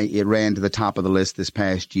why it ran to the top of the list this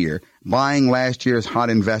past year. Buying last year's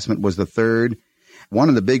hot investment was the third. One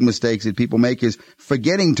of the big mistakes that people make is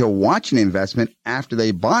forgetting to watch an investment after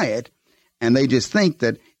they buy it, and they just think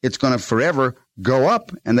that it's going to forever go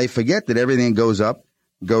up, and they forget that everything goes up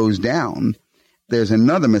goes down. There's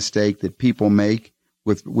another mistake that people make,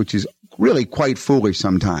 which is really quite foolish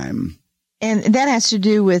sometimes. And that has to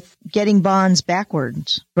do with getting bonds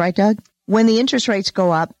backwards, right, Doug? When the interest rates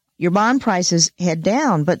go up, your bond prices head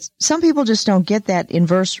down, but some people just don't get that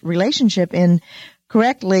inverse relationship in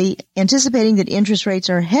correctly anticipating that interest rates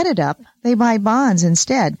are headed up. They buy bonds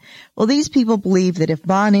instead. Well, these people believe that if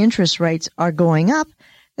bond interest rates are going up,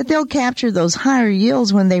 that they'll capture those higher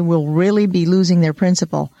yields when they will really be losing their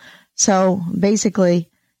principal. So basically,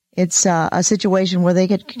 it's a situation where they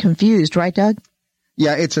get confused, right, Doug?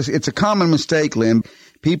 Yeah, it's a common mistake, Lynn.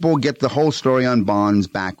 People get the whole story on bonds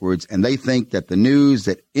backwards, and they think that the news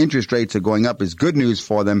that interest rates are going up is good news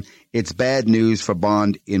for them. It's bad news for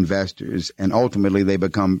bond investors, and ultimately they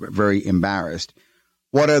become very embarrassed.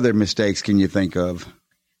 What other mistakes can you think of?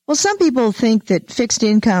 Well, some people think that fixed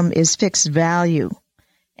income is fixed value,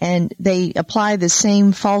 and they apply the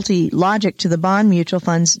same faulty logic to the bond mutual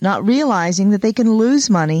funds, not realizing that they can lose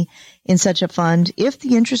money in such a fund if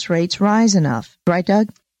the interest rates rise enough. Right, Doug?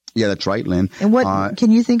 Yeah, that's right, Lynn. And what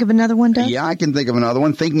can you think of another one, Doug? Yeah, I can think of another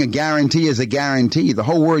one. Thinking a guarantee is a guarantee. The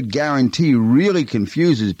whole word guarantee really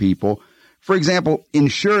confuses people. For example,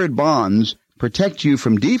 insured bonds protect you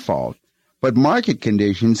from default, but market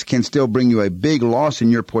conditions can still bring you a big loss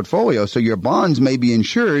in your portfolio. So your bonds may be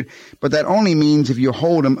insured, but that only means if you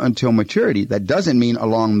hold them until maturity. That doesn't mean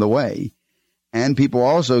along the way. And people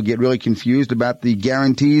also get really confused about the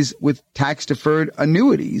guarantees with tax-deferred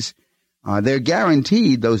annuities. They're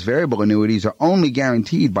guaranteed, those variable annuities are only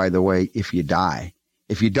guaranteed, by the way, if you die.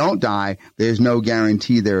 If you don't die, there's no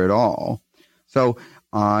guarantee there at all. So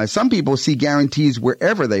some people see guarantees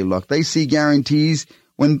wherever they look. They see guarantees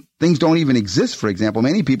when things don't even exist, for example.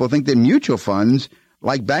 Many people think that mutual funds,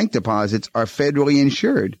 like bank deposits, are federally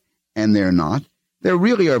insured, and they're not. There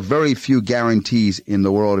really are very few guarantees in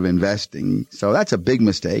the world of investing, so that's a big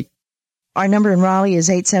mistake. Our number in Raleigh is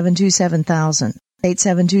 872-7000.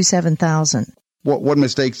 872-7000. What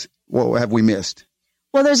mistakes have we missed?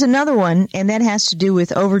 Well, there's another one, and that has to do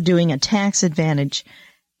with overdoing a tax advantage.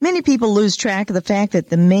 Many people lose track of the fact that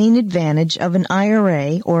the main advantage of an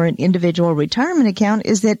IRA or an individual retirement account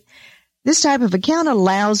is that this type of account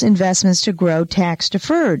allows investments to grow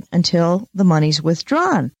tax-deferred until the money's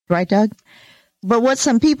withdrawn. Right, Doug? But what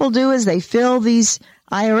some people do is they fill these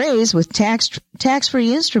IRAs with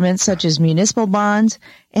tax-free instruments such as municipal bonds,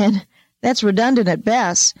 and that's redundant at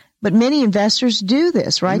best. But many investors do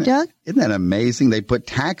this, right, Doug? Isn't that amazing? They put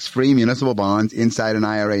tax-free municipal bonds inside an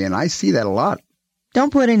IRA, and I see that a lot.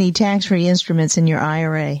 Don't put any tax-free instruments in your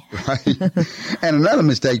IRA. Right. And another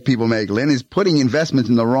mistake people make, Lynn, is putting investments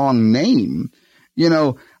in the wrong name. You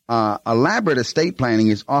know, elaborate estate planning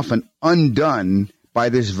is often undone by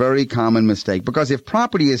this very common mistake, because if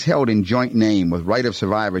property is held in joint name with right of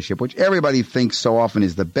survivorship, which everybody thinks so often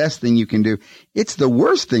is the best thing you can do, it's the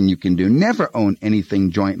worst thing you can do. Never own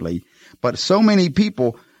anything jointly. But so many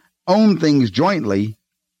people own things jointly,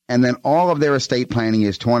 and then all of their estate planning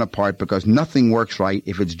is torn apart because nothing works right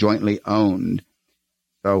if it's jointly owned.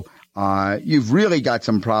 So you've really got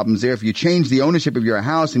some problems there. If you change the ownership of your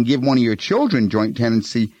house and give one of your children joint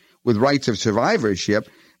tenancy with rights of survivorship,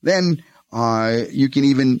 then you can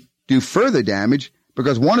even do further damage,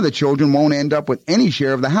 because one of the children won't end up with any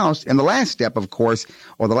share of the house. And the last step, of course,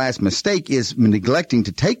 or the last mistake, is neglecting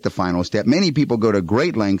to take the final step. Many people go to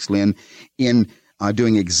great lengths, Lynn, in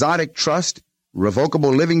doing exotic trust,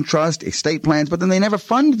 revocable living trust, estate plans, but then they never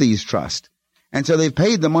fund these trusts. And so they've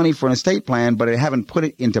paid the money for an estate plan, but they haven't put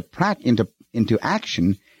it into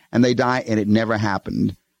action, and they die, and it never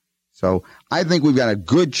happened. So I think we've got a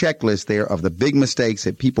good checklist there of the big mistakes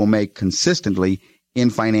that people make consistently in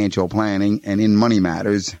financial planning and in money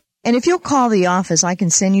matters. And if you'll call the office, I can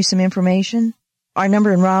send you some information. Our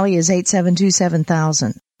number in Raleigh is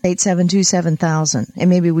 872-7000, 872-7000. And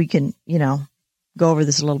maybe we can, go over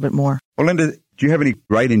this a little bit more. Well, Linda, do you have any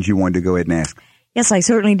write-ins you wanted to go ahead and ask? Yes, I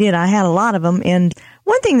certainly did. I had a lot of them. And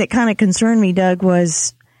one thing that kind of concerned me, Doug,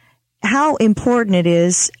 was how important it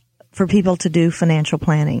is for people to do financial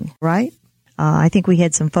planning, right? I think we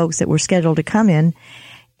had some folks that were scheduled to come in,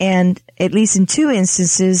 and at least in 2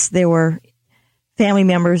 instances, there were family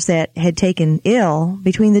members that had taken ill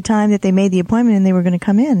between the time that they made the appointment and they were going to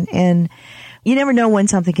come in. And you never know when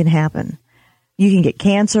something can happen. You can get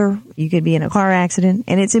cancer, you could be in a car accident,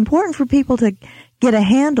 and it's important for people to get a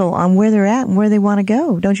handle on where they're at and where they want to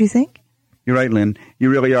go, don't you think? You're right, Lynn. You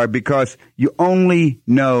really are, because you only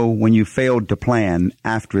know when you failed to plan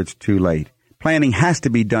after it's too late. Planning has to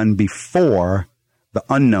be done before the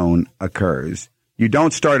unknown occurs. You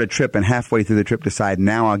don't start a trip and halfway through the trip decide,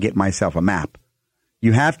 now I'll get myself a map.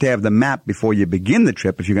 You have to have the map before you begin the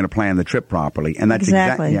trip if you're going to plan the trip properly. And that's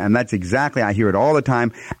exactly, I hear it all the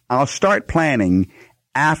time. I'll start planning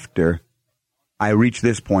after I reach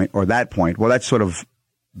this point or that point. Well, that's sort of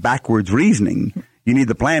backwards reasoning. You need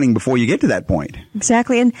the planning before you get to that point.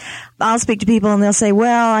 Exactly. And I'll speak to people and they'll say,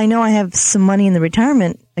 well, I know I have some money in the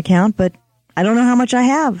retirement account, but I don't know how much I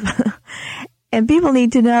have. And people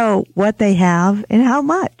need to know what they have and how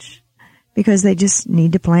much, because they just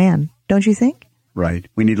need to plan. Don't you think? Right.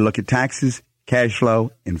 We need to look at taxes, cash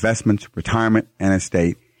flow, investments, retirement, and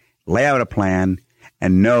estate, lay out a plan,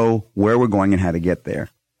 and know where we're going and how to get there.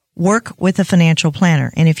 Work with a financial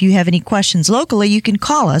planner. And if you have any questions locally, you can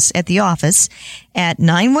call us at the office at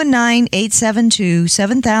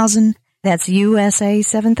 919-872-7000. That's USA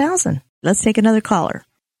 7000. Let's take another caller.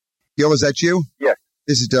 Gil, is that you? Yes.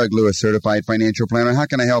 This is Doug Lewis, certified financial planner. How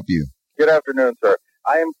can I help you? Good afternoon, sir.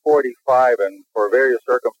 I am 45, and for various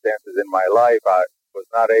circumstances in my life, I was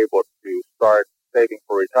not able to start saving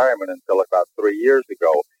for retirement until about 3 years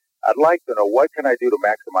ago. I'd like to know, what can I do to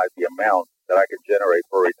maximize the amount that I can generate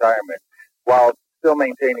for retirement while still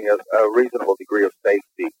maintaining a reasonable degree of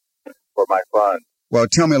safety for my funds? Well,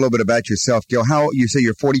 tell me a little bit about yourself, Gil. You say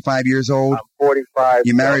you're 45 years old? I'm 45.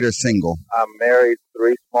 You married or single? I'm married,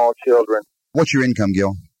 3 small children. What's your income,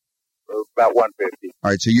 Gil? About 150.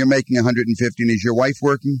 All right, so you're making 150, and is your wife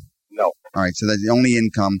working? No. All right, so that's the only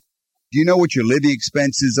income. Do you know what your living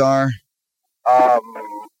expenses are?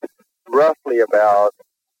 Roughly about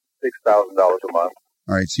 $6,000 a month.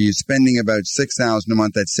 All right, so you're spending about $6,000 a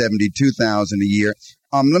month. That's $72,000 a year.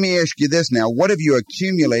 Let me ask you this now. What have you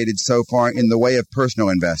accumulated so far in the way of personal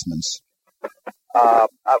investments?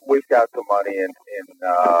 We've got some money in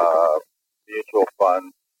mutual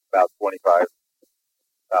funds, about $25,000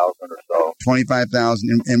 or so.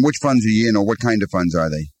 $25,000. And which funds are you in, or what kind of funds are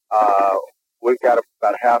they? We've got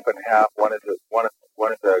about half and half. One is a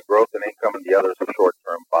growth in income, and the other is a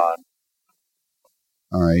short-term bond.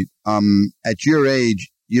 All right. At your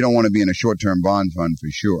age, you don't want to be in a short-term bond fund for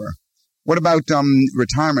sure. What about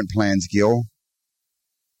retirement plans, Gil?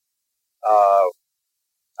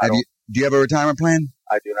 Do you have a retirement plan?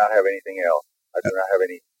 I do not have anything else. I do not have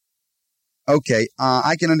any. Okay.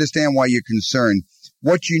 I can understand why you're concerned.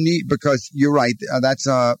 What you need, because you're right, that's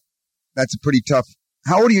a pretty tough.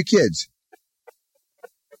 How old are your kids?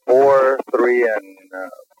 4, 3, and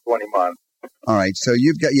 20 months. All right. So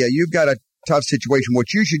you've got a tough situation.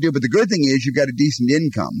 What you should do, but the good thing is you've got a decent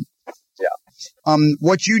income. Yeah.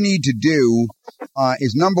 What you need to do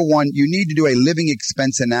is, number one, you need to do a living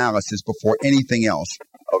expense analysis before anything else.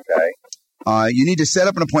 Okay. You need to set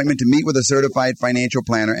up an appointment to meet with a certified financial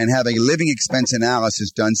planner and have a living expense analysis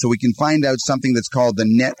done so we can find out something that's called the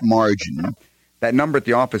net margin. That number at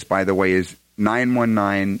the office, by the way, is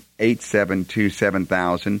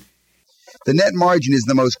 919-872-7000. The net margin is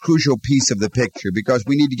the most crucial piece of the picture because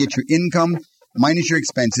we need to get your income minus your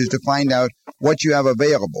expenses to find out what you have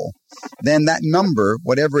available. Then that number,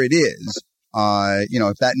 whatever it is,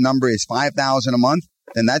 if that number is $5,000 a month,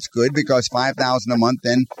 then that's good because $5,000 a month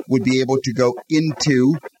then would be able to go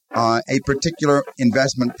into a particular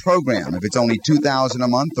investment program. If it's only $2,000 a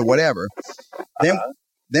month or whatever, then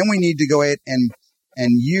we need to go ahead and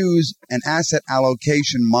use an asset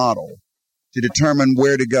allocation model to determine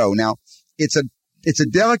where to go. Now, it's a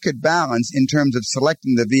delicate balance in terms of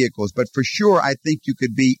selecting the vehicles, but for sure, I think you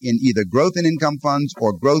could be in either growth and income funds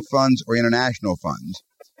or growth funds or international funds.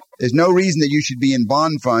 There's no reason that you should be in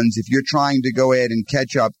bond funds if you're trying to go ahead and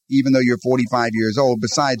catch up, even though you're 45 years old.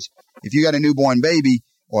 Besides, if you got a newborn baby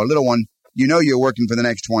or a little one, you know you're working for the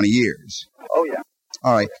next 20 years. Oh, yeah.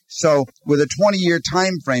 All right. So with a 20-year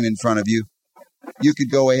time frame in front of you, you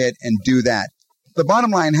could go ahead and do that. The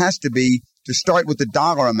bottom line has to be to start with the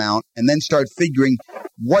dollar amount and then start figuring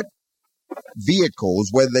what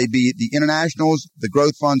vehicles, whether they be the internationals, the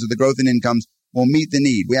growth funds, or the growth and incomes, will meet the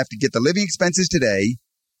need. We have to get the living expenses today.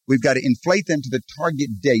 We've got to inflate them to the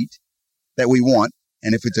target date that we want.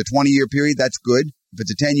 And if it's a 20-year period, that's good. If it's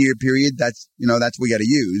a 10-year period, that's what we got to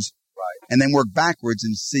use. Right. And then work backwards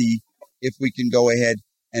and see if we can go ahead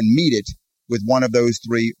and meet it with one of those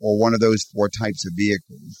three or one of those four types of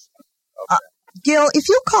vehicles. Gil, if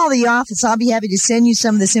you'll call the office, I'll be happy to send you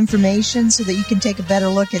some of this information so that you can take a better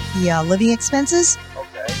look at the living expenses.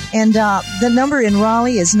 Okay. And the number in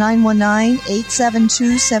Raleigh is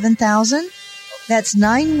 919-872-7000. That's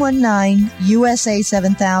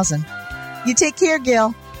 919-USA-7000. You take care,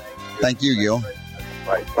 Gil. Thank you, Gil.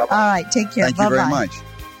 Right. Bye-bye. All right, take care. Thank you very much.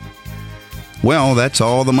 Well, that's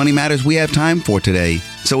all the Money Matters we have time for today.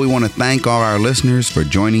 So we want to thank all our listeners for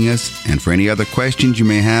joining us. And for any other questions you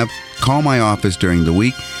may have, call my office during the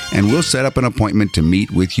week and we'll set up an appointment to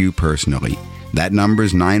meet with you personally. That number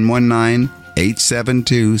is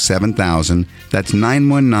 919-872-7000. That's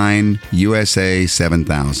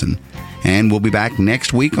 919-USA-7000. And we'll be back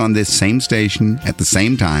next week on this same station at the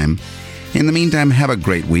same time. In the meantime, have a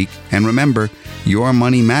great week. And remember, your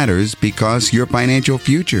money matters because your financial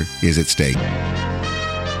future is at stake.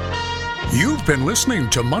 You've been listening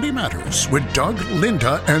to Money Matters with Doug,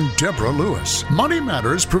 Linda, and Deborah Lewis. Money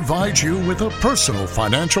Matters provides you with a personal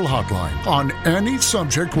financial hotline on any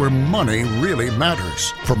subject where money really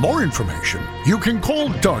matters. For more information, you can call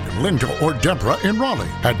Doug, Linda, or Deborah in Raleigh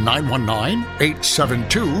at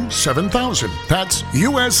 919-872-7000. That's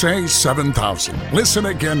USA 7000. Listen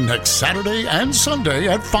again next Saturday and Sunday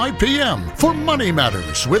at 5 p.m. for Money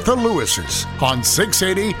Matters with the Lewises on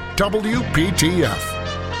 680 WPTF.